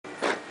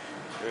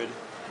Ready?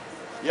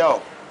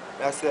 Yo,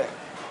 that's it.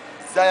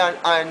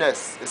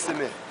 Zionhieness, you see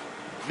me?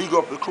 Big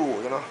up the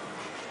crew, you know.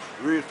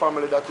 Real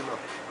family that, you know.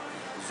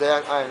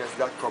 Zionhieness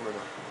that coming, you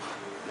know.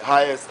 The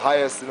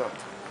highest, you know.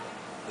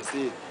 You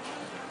see it?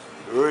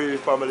 Real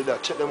family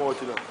that. Check them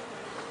out, you know.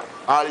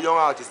 All the young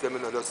artists, them, you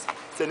know, just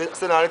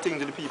send all the things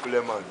to the people,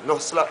 them, man. No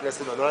slackness,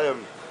 you know. None of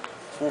them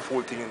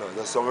fool thing, you know.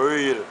 Just some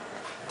real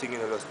thing, you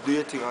know. Just do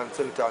your thing and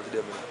send it out to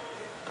them, you know.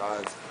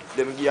 Because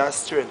them give us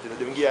strength, you know.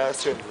 Them give us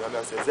strength, you know. And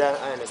I say,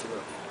 Zionhieness, you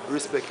know.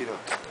 Respect, you know.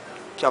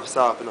 Caps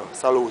off, you know.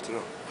 Salute, you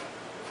know.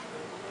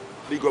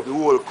 Big up the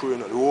whole crew, you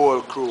know. The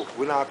whole crew.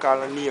 We not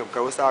call a name,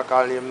 because we start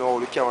calling name now,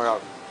 the camera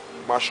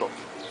mash up.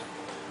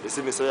 You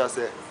see me, so I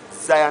say,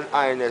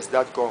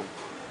 zionhieness.com.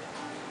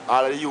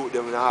 All of the youth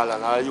them in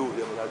Holland, all of the youth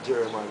them in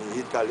Germany,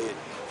 Italy,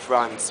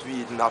 France,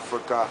 Sweden,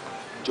 Africa,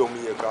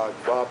 Jamaica,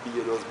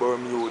 Barbados,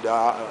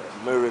 Bermuda,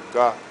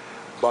 America,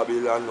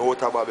 Babylon,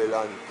 Outer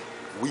Babylon,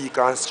 weak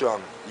and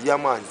strong. Yeah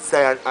man,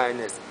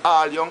 Zionhieness.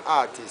 All young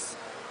artists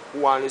who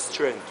want the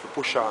strength to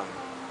push on.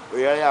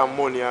 Whether you have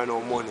money or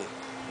no money.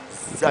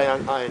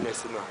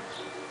 Zionhieness, you know.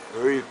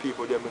 Real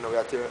people them, you know, we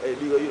are telling, hey,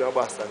 big up, you know,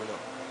 Boston, you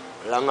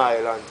know. Long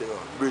Island, you know,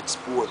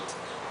 Bridgeport,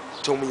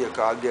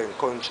 Jamaica again,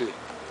 country.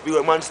 We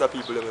got Manchester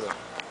people, you know.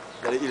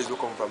 That the hills we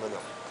come from, you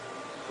know.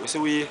 You see,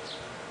 we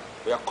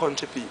are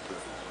country people.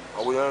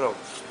 And we don't know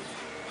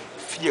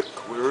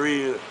fake, we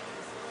real,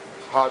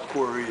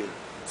 hardcore real.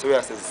 So we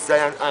are saying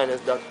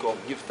zionhieness.com.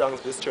 Give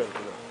thanks for the strength,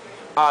 you know.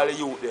 All the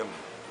youth them.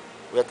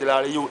 We are telling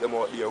all the youth them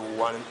out there who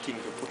want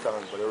things to put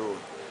on for the road.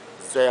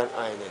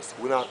 Zionhieness.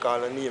 We not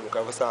call a name,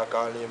 because if we start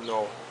calling name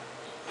now,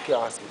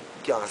 can't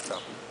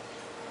stop.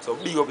 So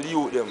big up the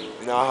youth them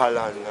in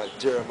Holland, in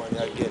Germany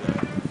again.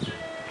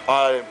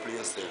 All them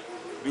places.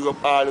 Big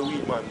up all the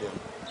weed man them.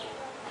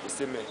 You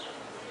see me?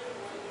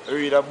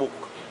 Read a book.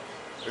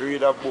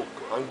 Read a book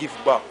and give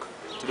back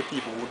to the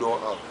people who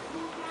don't have.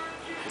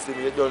 You see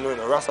me, you don't know, you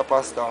know. Rasta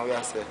Pastor, we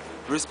are say,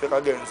 respect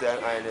again,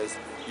 Zionhieness.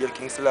 Hail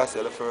King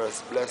Selassie the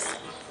first, bless.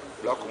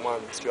 Black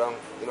woman, strong,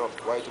 you know,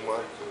 white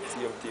woman,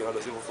 same thing, and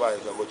the civil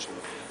fires that go through.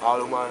 All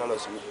woman,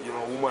 you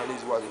know, woman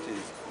is what it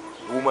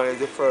is. Woman is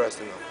the first,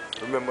 you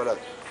know. Remember that.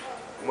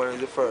 Woman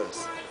is the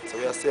first. So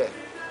we are saying,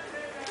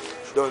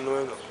 don't know,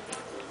 you know.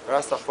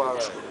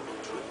 Rastafari.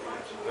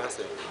 We are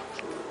saying,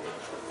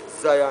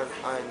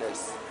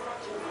 Zionhieness.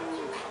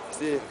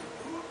 See,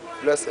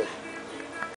 blessed.